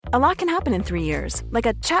A lot can happen in 3 years, like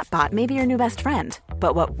a chatbot may be your new best friend.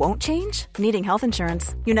 But what won't change? Needing health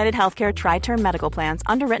insurance. United Healthcare Tri-Term Medical Plans,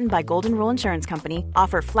 underwritten by Golden Rule Insurance Company,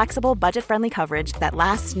 offer flexible, budget-friendly coverage that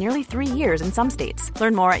lasts nearly 3 years in some states.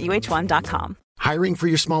 Learn more at uh1.com. Hiring for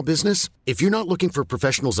your small business? If you're not looking for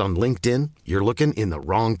professionals on LinkedIn, you're looking in the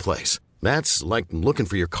wrong place. That's like looking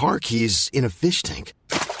for your car keys in a fish tank.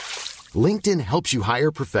 LinkedIn helps you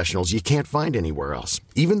hire professionals you can't find anywhere else,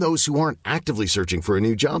 even those who aren't actively searching for a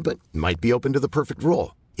new job but might be open to the perfect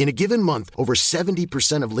role. In a given month, over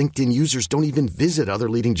 70% of LinkedIn users don't even visit other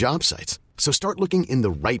leading job sites. So start looking in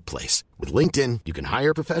the right place. With LinkedIn, you can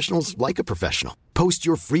hire professionals like a professional. Post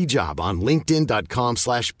your free job on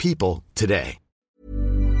linkedin.com/people today.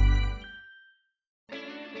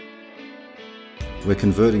 We're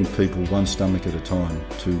converting people one stomach at a time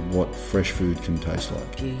to what fresh food can taste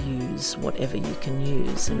like. You use whatever you can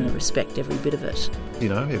use and you respect every bit of it. You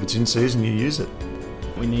know, if it's in season, you use it.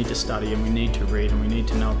 We need to study and we need to read and we need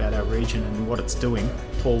to know about our region and what it's doing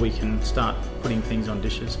before we can start putting things on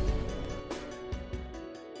dishes.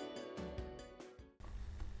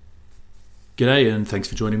 G'day and thanks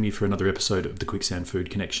for joining me for another episode of the Quicksand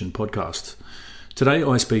Food Connection podcast. Today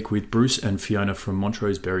I speak with Bruce and Fiona from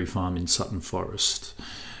Montrose Berry Farm in Sutton Forest.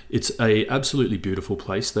 It's a absolutely beautiful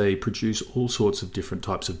place. They produce all sorts of different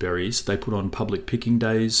types of berries. They put on public picking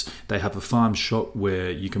days. They have a farm shop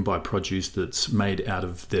where you can buy produce that's made out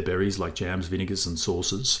of their berries, like jams, vinegars and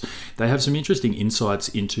sauces. They have some interesting insights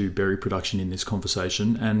into berry production in this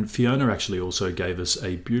conversation, and Fiona actually also gave us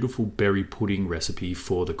a beautiful berry pudding recipe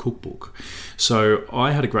for the cookbook. So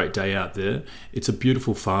I had a great day out there. It's a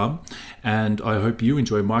beautiful farm, and I hope you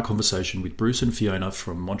enjoy my conversation with Bruce and Fiona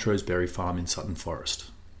from Montrose Berry Farm in Sutton Forest.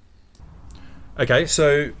 Okay,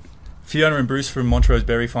 so Fiona and Bruce from Montrose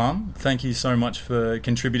Berry Farm, thank you so much for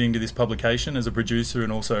contributing to this publication as a producer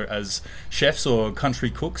and also as chefs or country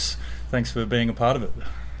cooks. Thanks for being a part of it.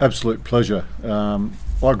 Absolute pleasure.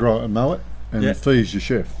 I grow it and mow it, and Fee's your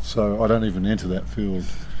chef, so I don't even enter that field.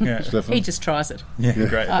 Yeah. Stefan. He just tries it. Yeah.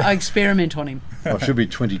 Great. I experiment on him. I should be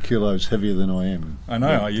 20 kilos heavier than I am. I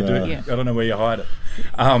know, you do. Yeah. I don't know where you hide it.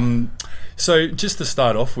 So just to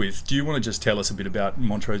start off with, do you want to just tell us a bit about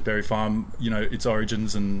Montrose Berry Farm, you know, its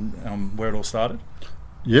origins and where it all started?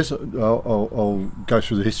 Yes, I'll go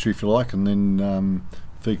through the history if you like, and then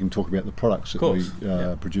Fee can talk about the products that we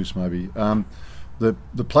produce maybe.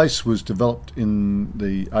 The place was developed in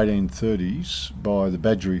the 1830s by the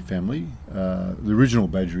Badgery family, the original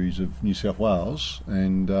Badgeries of New South Wales,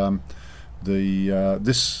 and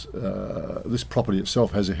this property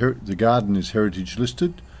itself has the garden is heritage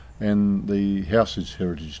listed, and the house is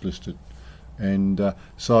heritage listed, and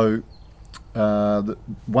so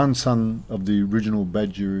one son of the original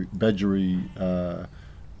Badgery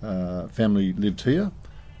family lived here,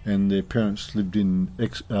 and their parents lived in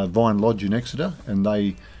Vine Lodge in Exeter, and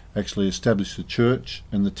they actually established the church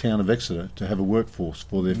and the town of Exeter to have a workforce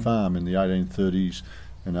for their farm in the 1830s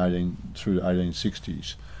and through the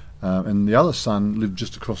 1860s. And the other son lived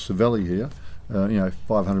just across the valley here,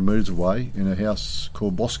 500 metres away, in a house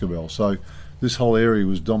called Boscobel. So this whole area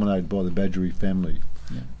was dominated by the Badgery family.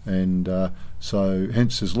 Yeah. And so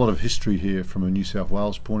hence there's a lot of history here from a New South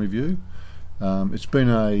Wales point of view. It's been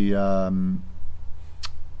a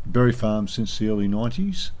berry farm since the early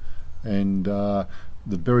 90s, and the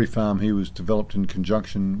berry farm here was developed in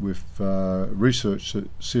conjunction with research that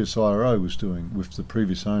CSIRO was doing with the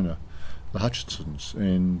previous owner, the Hutchinsons,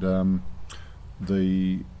 and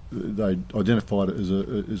they identified it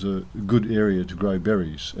as a good area to grow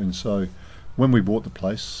berries. And so when we bought the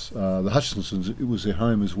place, the Hutchinsons, it was their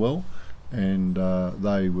home as well, and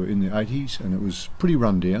they were in the 80s, and it was pretty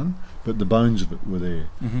run down, but the bones of it were there.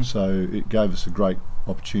 Mm-hmm. So it gave us a great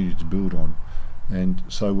opportunity to build on. And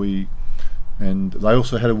so they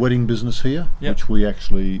also had a wedding business here, which we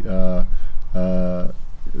actually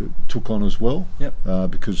took on as well,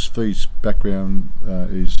 because Fee's background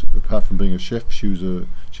is, apart from being a chef, she's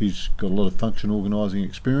got a lot of function organising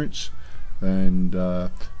experience and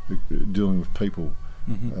dealing with people.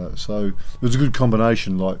 Mm-hmm. So it was a good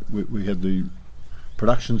combination. Like we had the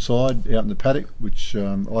production side out in the paddock, which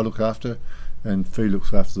I look after, and Fee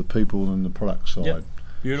looks after the people and the product side. Yep.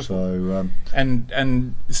 Beautiful. So,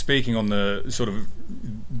 and speaking on the sort of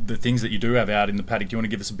the things that you do have out in the paddock, do you want to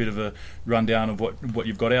give us a bit of a rundown of what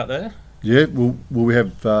you've got out there? Yeah, well we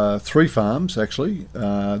have 3 farms actually.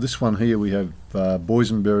 This one here we have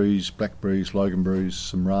boysenberries, blackberries, loganberries,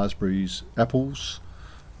 some raspberries, apples,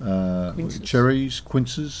 cherries,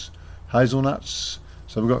 quinces, hazelnuts.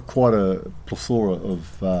 So we've got quite a plethora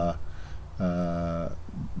of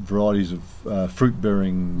varieties of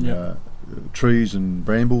fruit-bearing trees and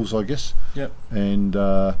brambles, I guess. Yep. And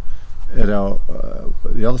at our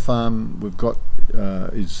the other farm we've got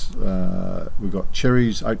we've got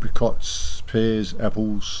cherries, apricots, pears,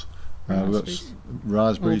 apples, we've got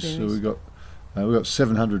raspberries. So we've got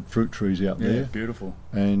 700 fruit trees out there. Beautiful.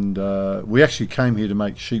 And we actually came here to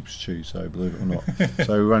make sheep's cheese, though, believe it or not.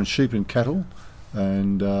 So we run sheep and cattle,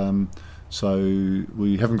 and so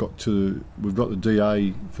we haven't got to. We've got the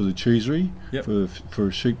DA for the cheesery, for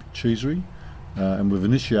a sheep cheesery, and we've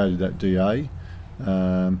initiated that DA.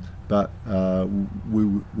 But we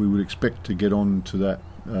would expect to get on to that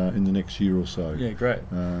in the next year or so. Yeah, great.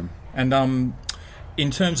 And in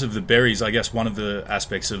terms of the berries, I guess one of the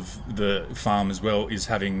aspects of the farm as well is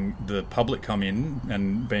having the public come in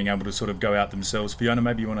and being able to sort of go out themselves. Fiona,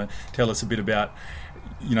 maybe you want to tell us a bit about,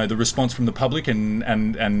 the response from the public and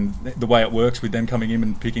the way it works with them coming in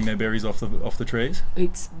and picking their berries off the trees.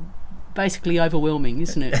 It's basically overwhelming,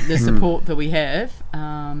 isn't it? The support that we have.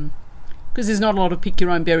 Because there's not a lot of pick your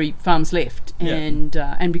own berry farms left, and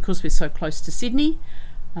because we're so close to Sydney,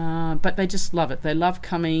 but they just love it. They love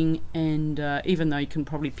coming, and even though you can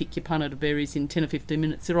probably pick your punnet of berries in 10 or 15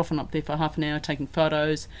 minutes, they're often up there for half an hour taking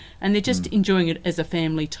photos, and they're just enjoying it as a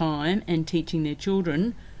family time and teaching their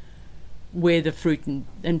children where the fruit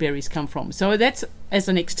and berries come from. So that's, as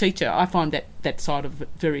an ex-teacher, I find that side of it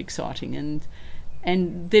very exciting,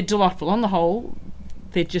 and they're delightful. On the whole,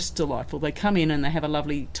 they're just delightful. They come in and they have a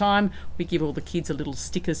lovely time. We give all the kids a little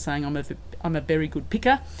sticker saying I'm a very good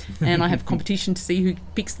picker, and I have competition to see who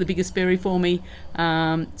picks the biggest berry for me.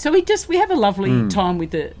 So we have a lovely time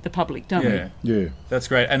with the public, don't we? Yeah, that's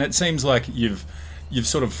great. And it seems like you've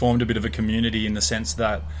sort of formed a bit of a community in the sense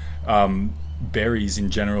that berries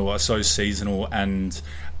in general are so seasonal and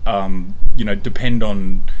depend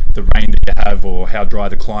on the rain that you have or how dry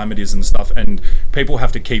the climate is and stuff, and people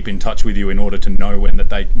have to keep in touch with you in order to know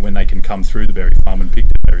when they can come through the berry farm and pick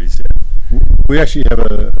the berries. We actually have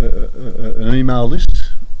an email list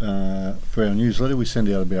for our newsletter. We send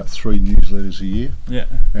out about 3 newsletters a year. Yeah.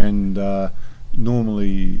 And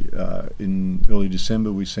normally in early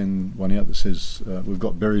December we send one out that says we've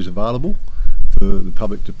got berries available for the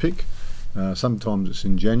public to pick. Sometimes it's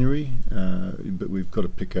in January, but we've got to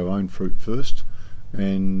pick our own fruit first.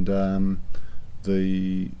 And I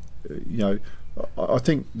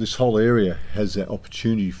think this whole area has that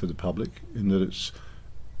opportunity for the public in that it's,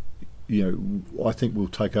 I think we'll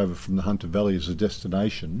take over from the Hunter Valley as a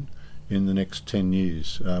destination in the next 10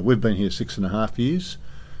 years. We've been here 6.5 years,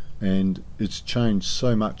 and it's changed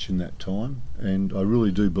so much in that time. And I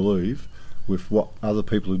really do believe with what other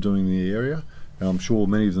people are doing in the area, and I'm sure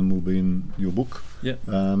many of them will be in your book. Yeah.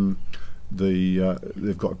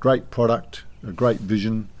 They've got great product, a great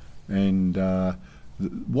vision, and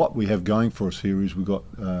what we have going for us here is we've got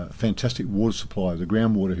fantastic water supply. The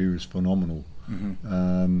groundwater here is phenomenal,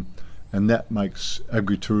 and that makes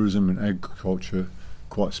agritourism and agriculture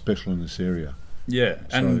quite special in this area. Yeah,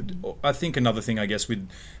 and I think another thing, I guess, with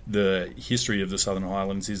the history of the Southern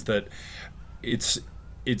Highlands is that it's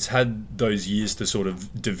had those years to sort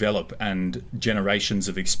of develop and generations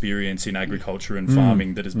of experience in agriculture and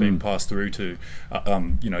farming that has been passed through to,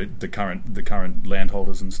 the current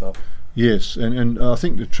landholders and stuff. Yes, and I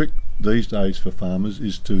think the trick these days for farmers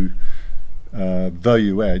is to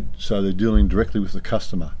value add, so they're dealing directly with the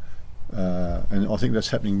customer, and I think that's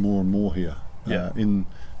happening more and more here.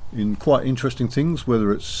 In quite interesting things,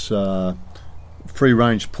 whether it's free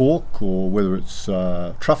range pork or whether it's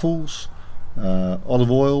truffles.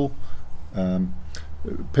 Olive oil.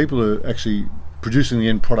 People are actually producing the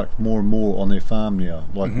end product more and more on their farm now,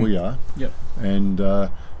 like we are. Yep. And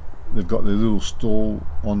they've got their little stall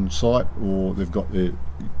on site, or they've got their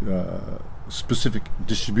specific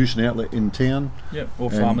distribution outlet in town. Yeah,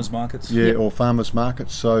 or farmers markets. Yeah, or farmers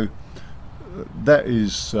markets. So that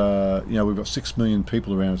is, we've got 6 million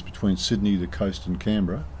people around us between Sydney, the coast, and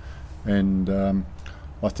Canberra, and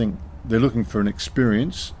I think they're looking for an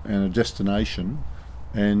experience and a destination,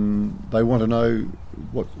 and they want to know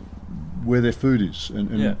where their food is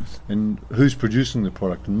and who's producing the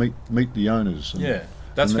product, and meet the owners.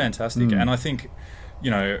 That's fantastic. And I think,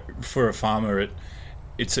 for a farmer,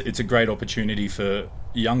 it's a great opportunity for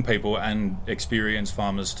young people and experienced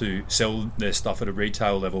farmers to sell their stuff at a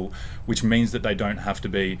retail level, which means that they don't have to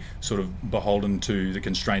be sort of beholden to the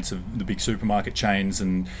constraints of the big supermarket chains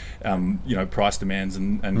and price demands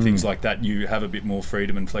and things like that. You have a bit more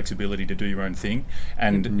freedom and flexibility to do your own thing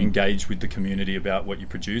and engage with the community about what you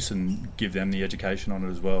produce and give them the education on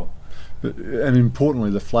it as well. And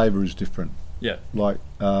importantly, the flavour is different. Yeah. Like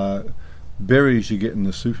berries you get in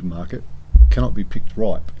the supermarket cannot be picked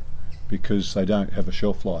ripe, because they don't have a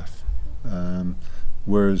shelf life.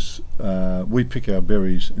 Whereas we pick our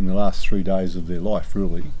berries in the last 3 days of their life,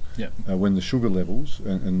 really, when the sugar levels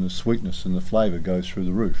and the sweetness and the flavour goes through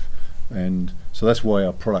the roof. And so that's why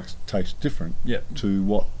our products taste different to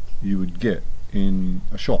what you would get in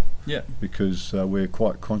a shop. Because we're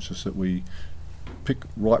quite conscious that we pick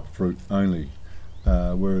ripe fruit only,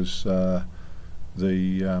 whereas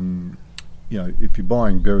if you're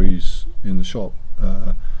buying berries in the shop,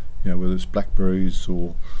 whether it's blackberries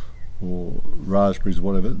or raspberries or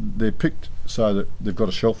whatever, they're picked so that they've got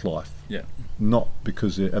a shelf life. Not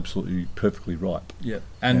because they're absolutely perfectly ripe.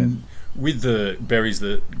 And with the berries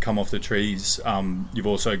that come off the trees, you've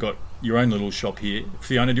also got your own little shop here.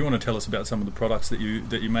 Fiona, do you want to tell us about some of the products that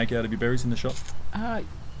you make out of your berries in the shop?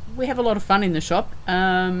 We have a lot of fun in the shop.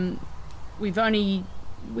 We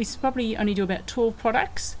probably only do about 12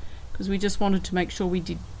 products because we just wanted to make sure we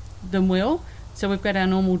did them well. So we've got our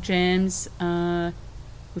normal jams.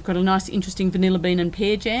 We've got a nice, interesting vanilla bean and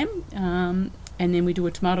pear jam. And then we do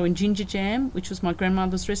a tomato and ginger jam, which was my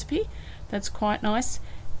grandmother's recipe. That's quite nice.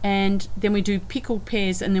 And then we do pickled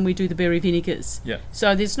pears, and then we do the berry vinegars.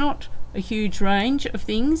 So there's not a huge range of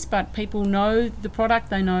things, but people know the product.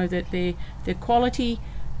 They know that they're quality.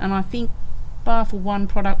 And I think, bar for one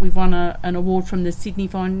product, we've won an award from the Sydney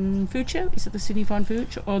Fine Food Show. Is it the Sydney Fine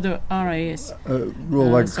Food Show or the RAS?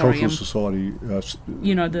 Royal Agricultural Society.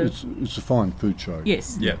 It's a fine food show.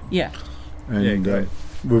 Yes. And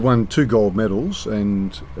we won 2 gold medals,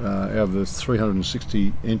 and out of the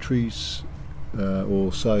 360 entries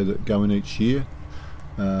or so that go in each year,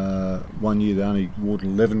 one year they only awarded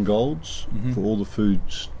 11 golds for all the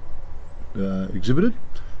foods exhibited.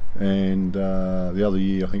 And the other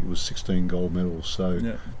year I think it was 16 gold medals.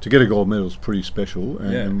 So to get a gold medal is pretty special.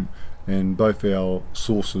 And both our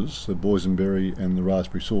sauces, the boysenberry and the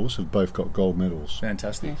raspberry sauce, have both got gold medals.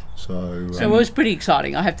 Fantastic. So it was pretty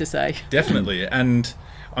exciting, I have to say. Definitely. And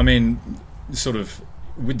I mean, sort of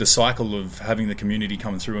with the cycle of having the community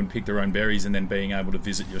come through and pick their own berries, and then being able to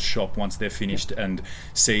visit your shop once they're finished and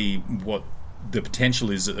see what the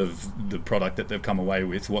potential is of the product that they've come away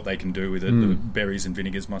with, what they can do with it. The berries and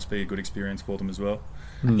vinegars must be a good experience for them as well.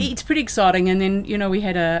 It's pretty exciting. And then, we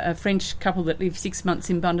had a French couple that lived 6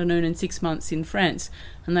 months in Bundanoon and 6 months in France,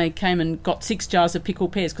 and they came and got 6 jars of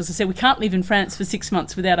pickled pears because they said we can't live in France for 6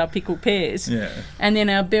 months without our pickled pears. And then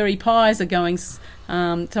our berry pies are going.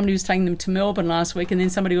 Somebody was taking them to Melbourne last week, and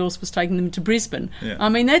then somebody else was taking them to Brisbane. I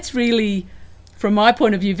mean, that's really, from my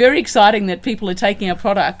point of view, very exciting that people are taking our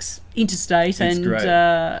products interstate, and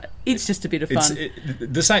it's just a bit of fun.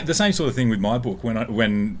 The same sort of thing with my book.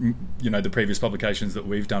 When the previous publications that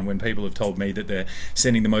we've done, when people have told me that they're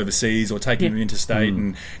sending them overseas or taking them interstate,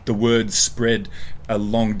 and the word spread a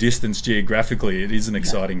long distance geographically, it is an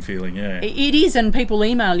exciting feeling. It is, and people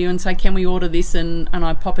email you and say, "Can we order this?" and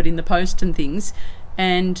I pop it in the post and things,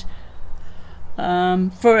 and.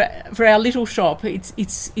 For our little shop,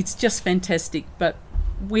 it's just fantastic. But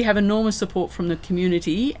we have enormous support from the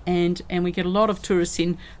community, and we get a lot of tourists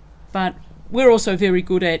in. But we're also very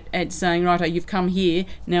good at saying, right, you've come here,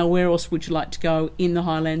 now where else would you like to go in the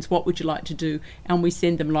Highlands? What would you like to do? And we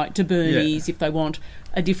send them like to Burnies if they want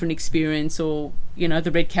a different experience, or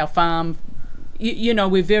the Red Cow Farm.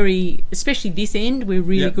 We're very, especially this end, we're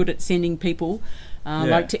really good at sending people.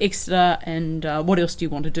 Like to Exeter, and what else do you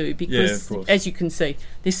want to do? Because, as you can see,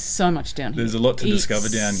 there's so much down here. There's a lot to discover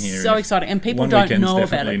down here. So exciting, and people don't know about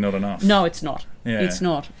it. Definitely not enough. No, it's not. It's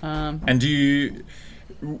not. And do you,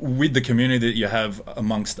 with the community that you have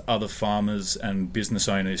amongst other farmers and business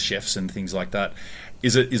owners, chefs and things like that,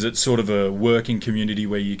 is it sort of a working community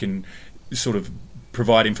where you can sort of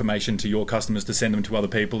provide information to your customers to send them to other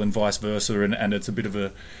people and vice versa, and it's a bit of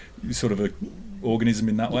a sort of a organism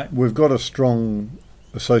in that way? We've got a strong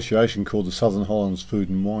association called the Southern Highlands Food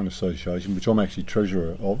and Wine Association, which I'm actually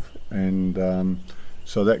treasurer of, and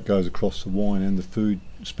so that goes across the wine and the food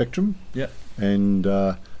spectrum. And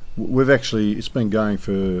it's been going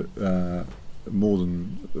for more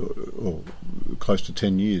than close to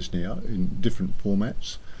 10 years now in different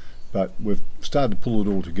formats. But we've started to pull it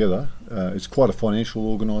all together. It's quite a financial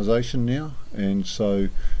organisation now, and so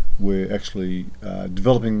we're actually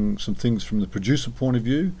developing some things from the producer point of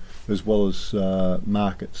view, as well as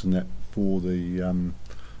markets and that for the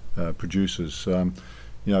producers.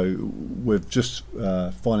 We've just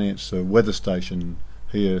financed a weather station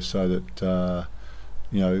here so that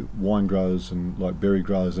wine growers and like berry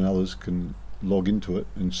growers and others can log into it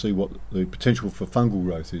and see what the potential for fungal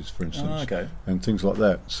growth is, for instance, and things like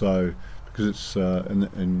that. So because it's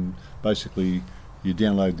and basically you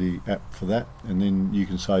download the app for that, and then you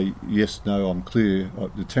can say yes, no, I'm clear.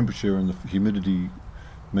 The temperature and the humidity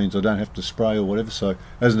means I don't have to spray or whatever. So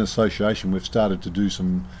as an association, we've started to do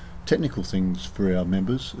some technical things for our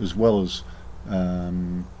members, as well as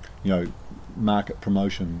market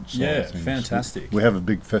promotion side of things. Fantastic. We have a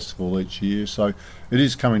big festival each year, so it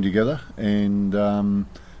is coming together, and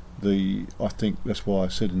I think that's why I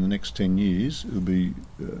said in the next 10 years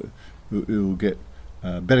it'll get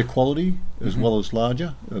better quality as well as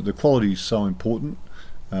larger. The quality is so important,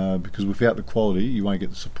 because without the quality you won't get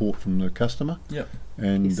the support from the customer. Yep.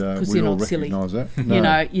 And we all recognise that.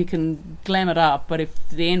 No. You can glam it up, but if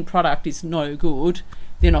the end product is no good,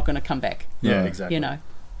 they're not going to come back. Yeah, exactly.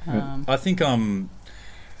 I think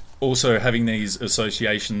also having these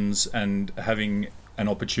associations and having an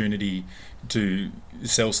opportunity to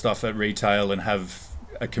sell stuff at retail and have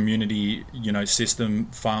a community, system,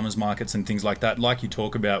 farmers markets and things like that, like you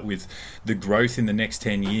talk about with the growth in the next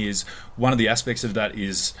 10 years, one of the aspects of that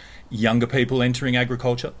is younger people entering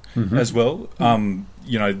agriculture as well.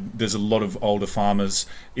 There's a lot of older farmers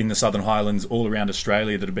in the Southern Highlands all around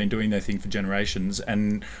Australia that have been doing their thing for generations,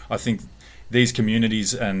 and I think these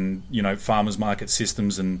communities and farmers market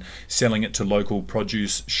systems and selling it to local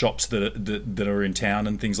produce shops that are in town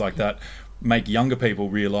and things like that make younger people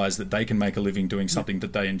realise that they can make a living doing something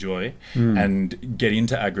that they enjoy and get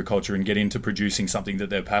into agriculture and get into producing something that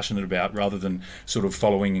they're passionate about, rather than sort of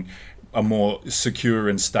following a more secure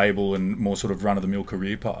and stable and more sort of run-of-the-mill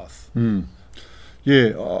career path.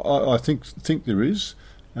 Yeah, I think there is.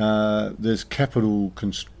 There's capital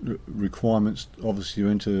requirements, obviously, to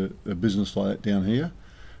enter a business like that down here,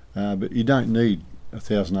 but you don't need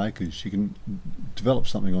 1,000 acres. You can develop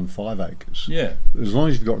something on 5 acres. Yeah. As long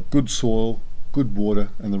as you've got good soil, good water,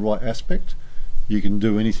 and the right aspect, you can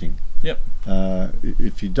do anything. Yep.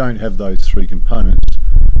 If you don't have those 3 components,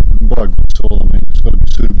 by good soil, I mean it's got to be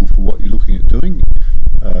suitable for what you're looking at doing.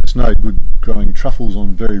 It's no good growing truffles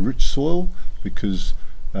on very rich soil, because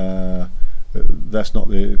that's not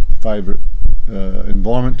their favourite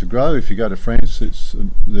environment to grow. If you go to France,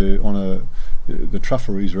 the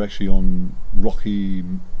truffleries are actually on rocky,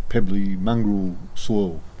 pebbly, mongrel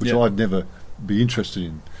soil, which I'd never be interested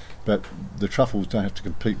in. But the truffles don't have to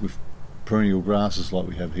compete with perennial grasses like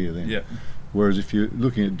we have here then. Yeah. Whereas if you're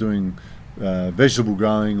looking at doing vegetable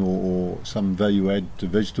growing or some value add to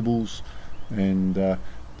vegetables, and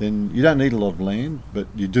then you don't need a lot of land, but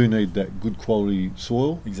you do need that good quality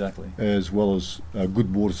soil. Exactly. As well as a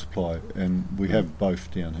good water supply, and we have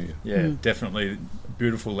both down here. Yeah, definitely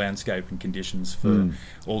beautiful landscape and conditions for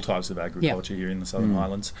all types of agriculture here in the Southern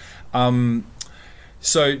Highlands.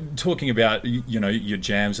 So talking about your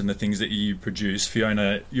jams and the things that you produce,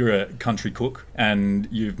 Fiona, you're a country cook and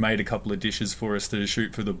you've made a couple of dishes for us to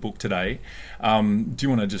shoot for the book today. Do you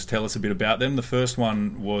want to just tell us a bit about them? The first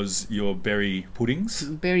one was your berry puddings.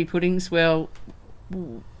 Berry puddings, well,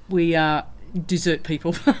 we are dessert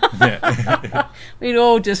people. We'd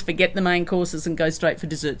all just forget the main courses and go straight for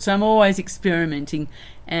dessert. So I'm always experimenting,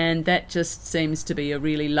 and that just seems to be a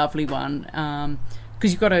really lovely one,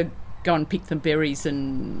 because you've got to go and pick the berries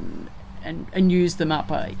and use them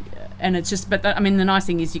up, and it's just. But the nice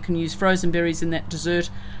thing is you can use frozen berries in that dessert,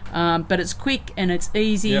 but it's quick and it's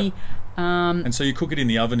easy. Yep. And so you cook it in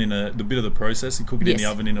the oven the bit of the process. You cook it in the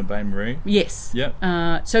oven in a bain-marie. Yes.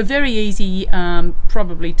 Yeah. So very easy.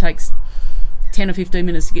 Probably takes 10 or 15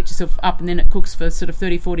 minutes to get yourself up, and then it cooks for sort of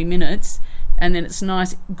 30-40 minutes, and then it's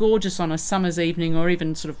nice, gorgeous on a summer's evening, or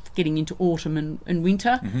even sort of getting into autumn and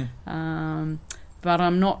winter. But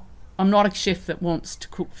I'm not a chef that wants to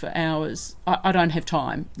cook for hours. I don't have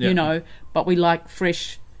time, but we like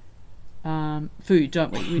fresh food,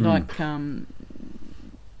 don't we? We like,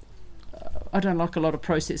 I don't like a lot of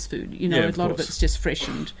processed food. A lot of it's just fresh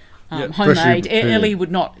and homemade. Ellie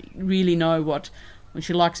would not really know when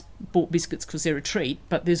she likes bought biscuits because they're a treat,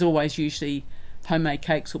 but there's always usually homemade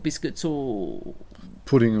cakes or biscuits or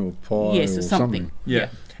pudding or pie or something. Yeah.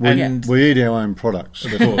 We eat our own products,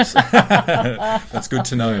 of course. That's good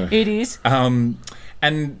to know. It is.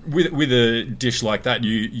 And with a dish like that,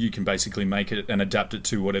 you can basically make it and adapt it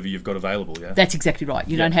to whatever you've got available, yeah? That's exactly right.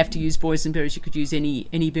 You don't have to use boysenberries. You could use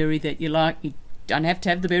any berry that you like. You don't have to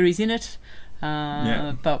have the berries in it.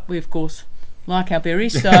 But we, of course, like our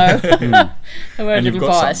berries, so we're a little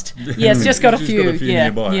biased. Yes, just got a few.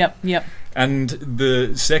 Nearby. Yep. And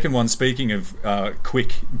the second one, speaking of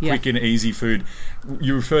quick and easy food,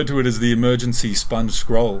 you referred to it as the emergency sponge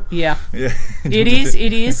scroll. Yeah. It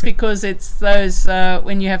is because it's those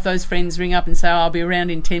when you have those friends ring up and say, I'll be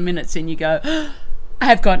around in 10 minutes, and you go, I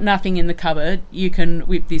have got nothing in the cupboard, you can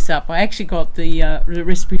whip this up. I actually got the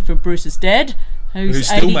recipe from Bruce's dad, Who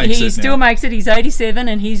still makes it. He's 87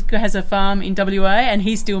 and he has a farm in WA and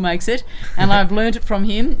he still makes it. And I've learnt it from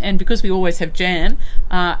him. And because we always have jam,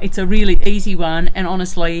 it's a really easy one. And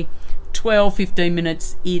honestly, 12, 15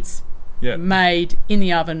 minutes, it's made in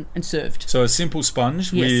the oven and served. So a simple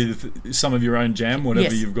sponge with some of your own jam,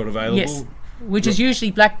 whatever you've got available. Yes, which is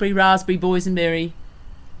usually blackberry, raspberry, boysenberry.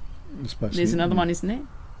 There's another one, isn't there?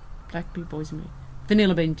 Blackberry, boysenberry.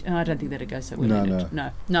 Vanilla bean. I don't think that'd go so well.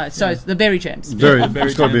 No. So the berry jams. It's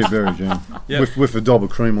got to be a berry jam with a dob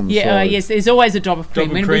of cream on the side. Yes. There's always a dob of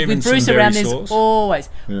cream. With Bruce around, there's always.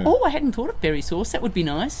 Yeah. Oh, I hadn't thought of berry sauce. That would be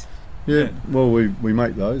nice. Yeah. Well, we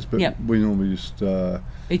make those, but we normally just.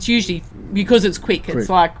 It's usually because it's quick. It's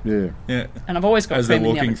like yeah. And I've always got as cream they're in the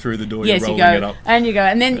walking oven. through the door. Yes, you're you rolling go it up.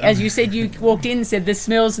 and then as you said, you walked in and said this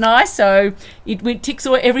smells nice, so it ticks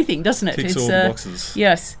all everything, doesn't it? Ticks all the boxes.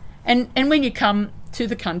 Yes, and when you come to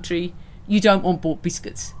the country, you don't want bought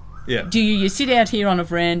biscuits. Yeah. Do you? You sit out here on a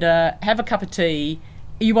veranda, have a cup of tea.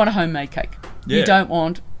 You want a homemade cake. Yeah. You don't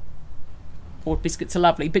want bought biscuits. Are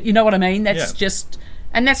lovely, but you know what I mean. That's just.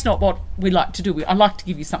 And that's not what we like to do. I like to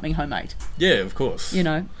give you something homemade. Yeah, of course. You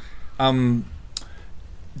know.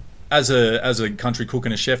 As a country cook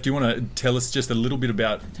and a chef, do you want to tell us just a little bit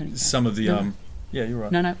about some of the Yeah, you're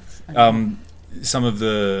right. No. Some of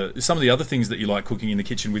the other things that you like cooking in the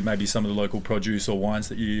kitchen with maybe some of the local produce or wines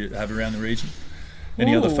that you have around the region.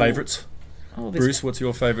 Any other favourites? Bruce, what's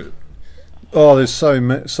your favourite? Oh, there's so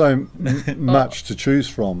much to choose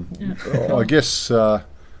from. Yeah. I guess.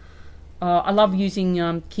 I love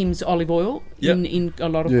using Kim's olive oil in a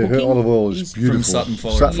lot of cooking. Her olive oil is beautiful. From Sutton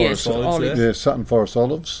Forest Olives. Yeah, Sutton Forest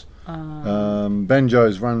Olives.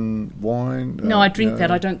 Banjo's run wine. No, I drink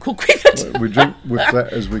that. I don't cook with it. We drink with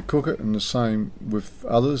that as we cook it, and the same with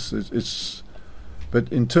others.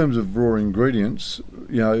 But in terms of raw ingredients,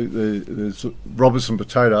 there's Robertson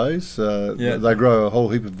potatoes. They grow a whole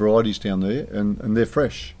heap of varieties down there, and they're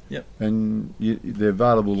fresh. Yep. And they're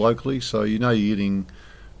available locally, so you're getting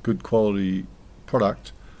good quality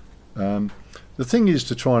product. The thing is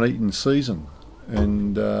to try and eat in season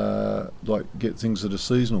and get things that are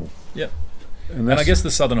seasonal. Yeah. And I guess the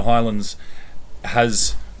Southern Highlands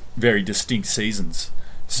has very distinct seasons.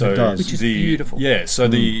 So it does. Which is beautiful. Yeah, so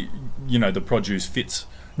the produce fits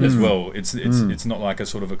as well. It's not like a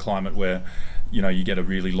sort of a climate where you get a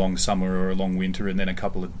really long summer or a long winter and then a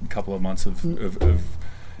couple of months of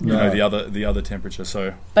the other temperature.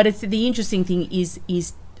 So but it's the interesting thing is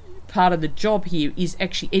part of the job here is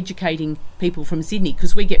actually educating people from Sydney,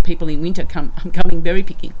 because we get people in winter coming berry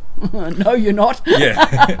picking. No, you're not. Yeah.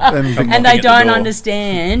 And they don't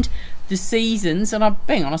understand the seasons. And I'm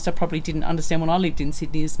being honest, I probably didn't understand when I lived in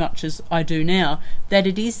Sydney as much as I do now, that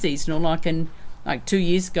it is seasonal. Like 2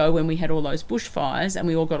 years ago when we had all those bushfires and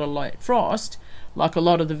we all got a late frost, like a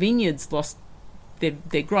lot of the vineyards lost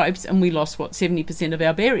their grapes and we lost 70% of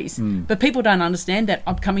our berries. But people don't understand that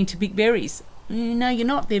I'm coming to pick berries. No, you're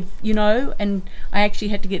not. And I actually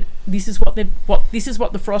had to get. This is what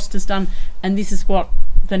the frost has done, and this is what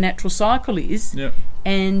the natural cycle is. Yep.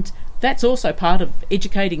 And that's also part of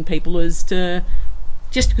educating people as to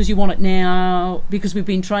just because you want it now, because we've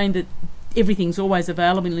been trained that everything's always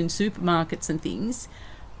available in supermarkets and things.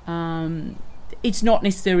 It's not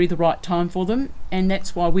necessarily the right time for them, and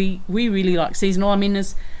that's why we really like seasonal. I mean,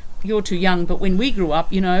 as you're too young, but when we grew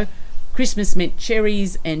up, Christmas meant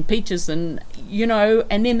cherries and peaches and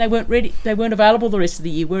then they weren't ready, they weren't available the rest of the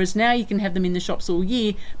year, whereas now you can have them in the shops all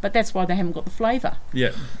year, but that's why they haven't got the flavour.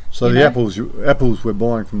 Yeah. So the apples we're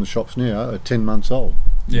buying from the shops now are 10 months old,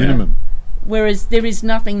 minimum. Whereas there is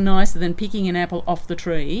nothing nicer than picking an apple off the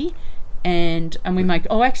tree and we make,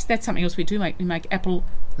 actually that's something else we do make. We make apple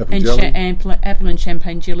and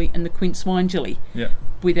champagne jelly and the quince wine jelly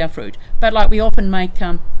with our fruit. But we often make,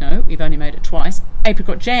 we've only made it twice,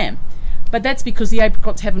 apricot jam. But that's because the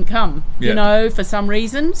apricots haven't come, for some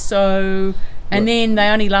reason. So, and then they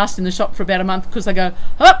only last in the shop for about a month because they go,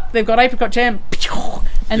 they've got apricot jam,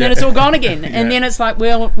 and then it's all gone again. And then it's like,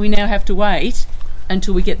 well, we now have to wait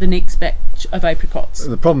until we get the next batch of apricots.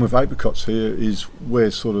 The problem with apricots here is we're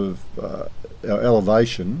sort of, our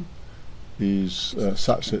elevation is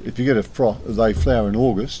such that if you get a frost, they flower in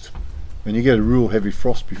August, and you get a real heavy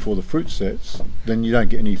frost before the fruit sets, then you don't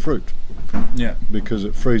get any fruit. Yeah. Because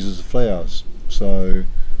it freezes the flowers. So,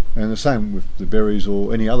 and the same with the berries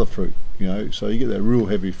or any other fruit, so you get that real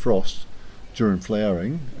heavy frost during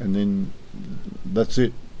flowering, and then that's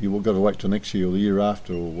it. You've got to wait till next year or the year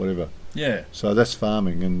after or whatever. Yeah. So that's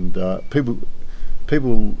farming, and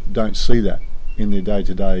people don't see that in their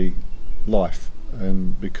day-to-day life,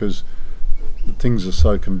 and because things are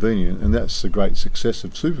so convenient, and that's the great success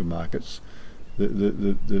of supermarkets.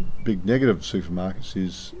 the big negative of supermarkets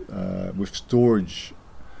is with storage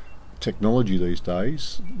technology these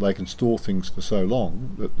days, they can store things for so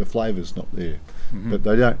long that the flavour's not there. But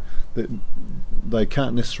they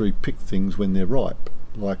can't necessarily pick things when they're ripe.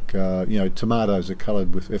 Like tomatoes are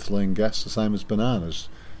coloured with ethylene gas, the same as bananas.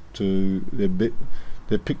 They're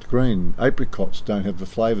picked green. Apricots don't have the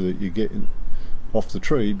flavour that you get off the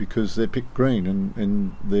tree because they're picked green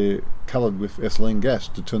and they're coloured with ethylene gas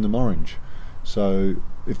to turn them orange. So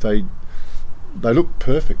if they look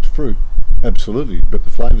perfect fruit, absolutely, but the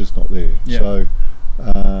flavour's not there. Yeah. So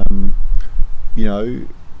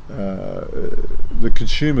the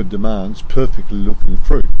consumer demands perfectly looking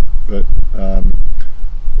fruit, but that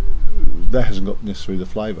hasn't got necessarily the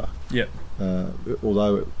flavour. Yep.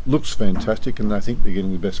 Although it looks fantastic and they think they're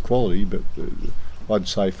getting the best quality, but I'd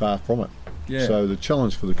say far from it. Yeah. So the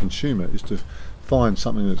challenge for the consumer is to find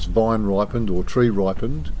something that's vine ripened or tree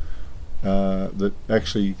ripened that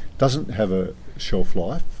actually doesn't have a shelf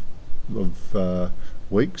life of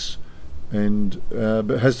weeks and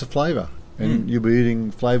but has the flavour, and you'll be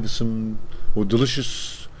eating flavoursome or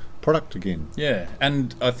delicious product again. Yeah,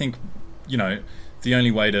 and I think the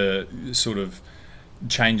only way to sort of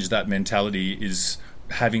change that mentality is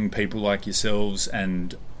having people like yourselves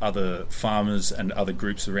and other farmers and other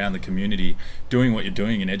groups around the community doing what you're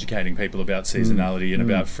doing and educating people about seasonality and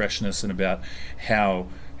about freshness and about how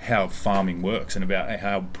farming works and about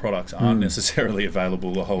how products aren't necessarily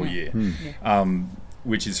available the whole year,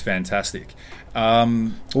 which is fantastic.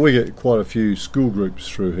 Well, we get quite a few school groups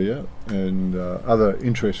through here and other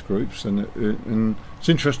interest groups, and it's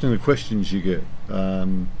interesting the questions you get,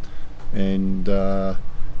 and a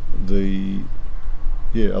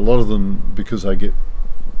lot of them, because they get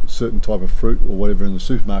certain type of fruit or whatever in the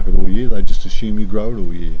supermarket all year, they just assume you grow it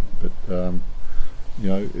all year, but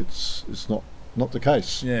it's not the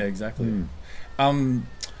case. Yeah, exactly.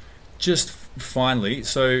 Just finally,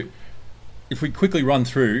 so if we quickly run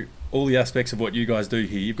through all the aspects of what you guys do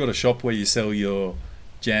here, you've got a shop where you sell your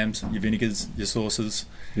jams, your vinegars, your sauces,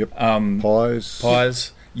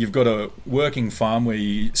 pies. You've got a working farm where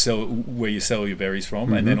you sell your berries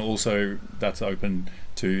from, and then also that's open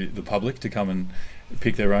to the public to come and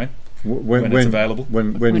pick their own when it's available.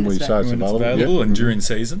 When we say it's available, and during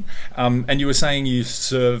season. And you were saying you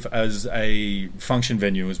serve as a function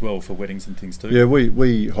venue as well for weddings and things too. Yeah,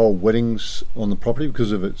 we hold weddings on the property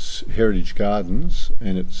because of its heritage gardens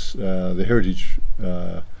and its the heritage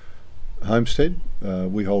homestead.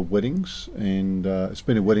 We hold weddings, and it's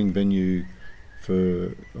been a wedding venue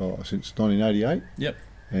for since 1988. Yep.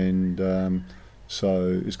 And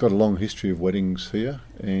so it's got a long history of weddings here,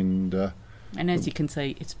 and as you can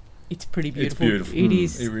see, it's pretty beautiful. It's beautiful. It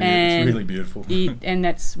is. It's really beautiful. And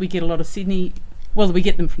we get a lot of Sydney. Well, we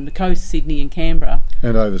get them from the coast, Sydney and Canberra,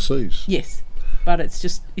 and overseas. Yes, but it's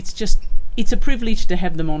a privilege to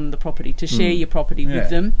have them on the property, to share your property with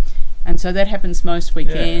them. And so that happens most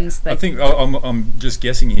weekends. Yeah. I think I'm just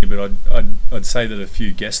guessing here, but I'd say that a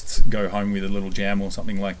few guests go home with a little jam or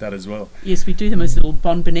something like that as well. Yes, we do them as little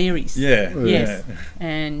bonbonnieries. Yeah. Yes. Yeah.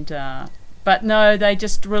 And but no, they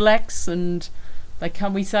just relax and they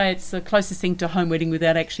come. We say it's the closest thing to a home wedding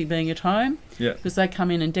without actually being at home. Yeah. Because they come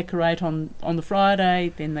in and decorate on the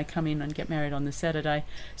Friday, then they come in and get married on the Saturday.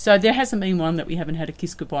 So there hasn't been one that we haven't had a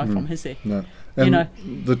kiss goodbye from, has there? No. And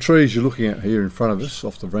the trees you're looking at here in front of us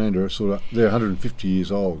off the veranda are they're 150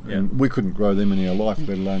 years old, and we couldn't grow them in our life,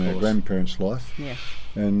 let alone our grandparents' life. Yeah.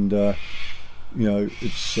 And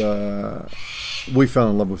it's we fell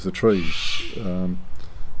in love with the trees.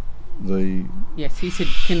 Yes, he said,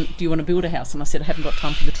 do you want to build a house? And I said, I haven't got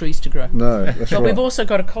time for the trees to grow. No, that's but we've also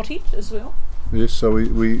got a cottage as well. Yes, so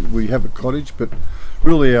we have a cottage, but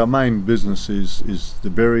really our main business is the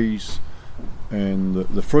berries and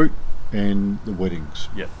the fruit and the weddings.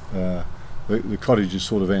 Yep. The cottage is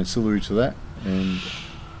sort of ancillary to that, and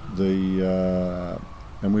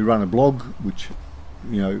and we run a blog which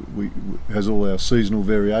we has all our seasonal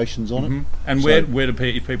variations on it. And where do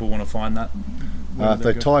if people want to find that? If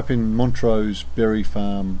they type in Montrose Berry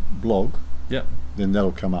Farm blog, then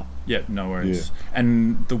that'll come up. Yeah, no worries. Yeah.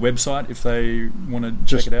 And the website, if they want to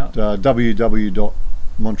check it out?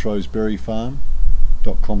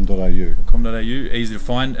 www.montroseberryfarm.com.au. Easy to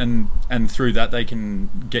find, and through that they can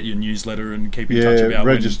get your newsletter and keep in touch about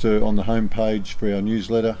register on the homepage for our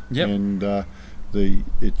newsletter. Yep. And it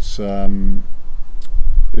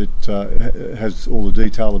has all the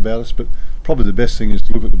detail about us, but probably the best thing is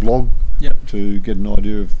to look at the blog to get an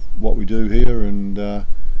idea of what we do here, and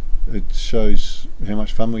it shows how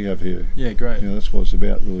much fun we have here. Yeah, great. That's what it's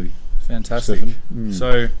about, really. Fantastic.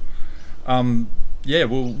 So,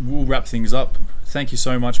 we'll wrap things up. thank you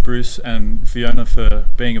so much, Bruce and Fiona, for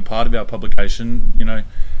being a part of our publication. You know,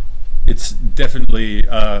 it's definitely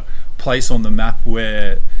a place on the map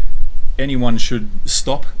where anyone should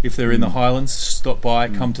stop if they're in the Highlands. Stop by,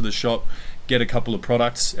 come to the shop, get a couple of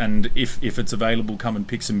products, and if it's available, come and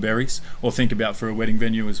pick some berries, or think about for a wedding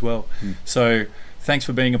venue as well. So thanks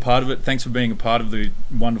for being a part of it. Thanks for being a part of the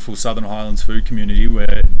wonderful Southern Highlands food community,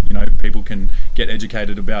 where, you know, people can get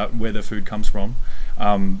educated about where their food comes from.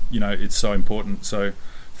 You know, it's so important. So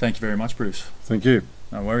thank you very much, Bruce. Thank you.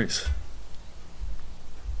 No worries.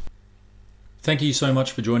 Thank you so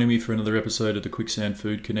much for joining me for another episode of the Quicksand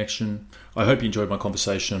Food Connection. I hope you enjoyed my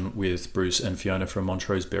conversation with Bruce and Fiona from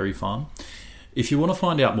Montrose Berry Farm. If you want to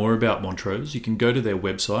find out more about Montrose, you can go to their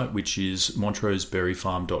website, which is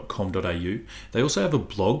montroseberryfarm.com.au. They also have a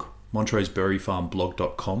blog,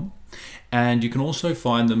 montroseberryfarmblog.com, and you can also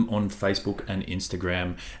find them on Facebook and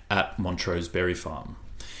Instagram at Montrose Berry Farm.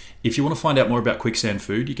 If you want to find out more about Quicksand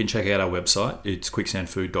Food, you can check out our website. It's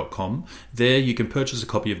quicksandfood.com. There you can purchase a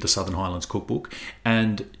copy of the Southern Highlands Cookbook,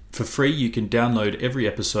 and for free you can download every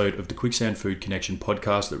episode of the Quicksand Food Connection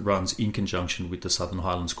podcast that runs in conjunction with the Southern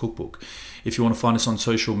Highlands Cookbook. If you want to find us on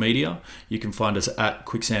social media, you can find us at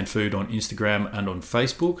Quicksand Food on Instagram and on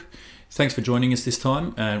Facebook. Thanks for joining us this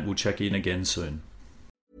time, and we'll check in again soon.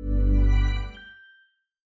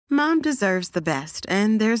 Mom deserves the best,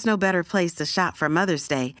 and there's no better place to shop for Mother's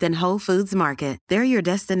Day than Whole Foods Market. They're your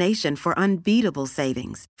destination for unbeatable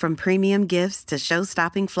savings, from premium gifts to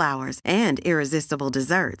show-stopping flowers and irresistible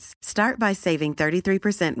desserts. Start by saving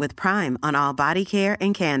 33% with Prime on all body care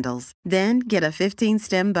and candles. Then get a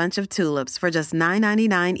 15-stem bunch of tulips for just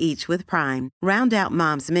 $9.99 each with Prime. Round out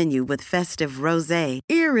Mom's menu with festive rosé,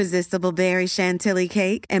 irresistible berry chantilly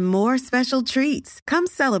cake, and more special treats. Come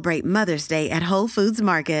celebrate Mother's Day at Whole Foods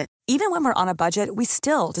Market. Even when we're on a budget, we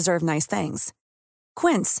still deserve nice things.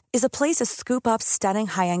 Quince is a place to scoop up stunning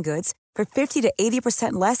high-end goods for 50 to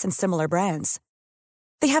 80% less than similar brands.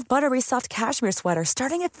 They have buttery soft cashmere sweaters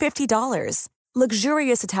starting at $50,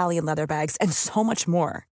 luxurious Italian leather bags, and so much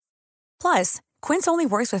more. Plus, Quince only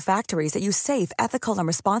works with factories that use safe, ethical, and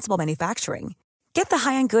responsible manufacturing. Get the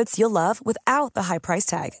high-end goods you'll love without the high price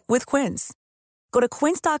tag with Quince. Go to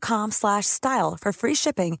quince.com/style for free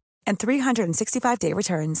shipping and 365-day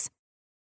returns.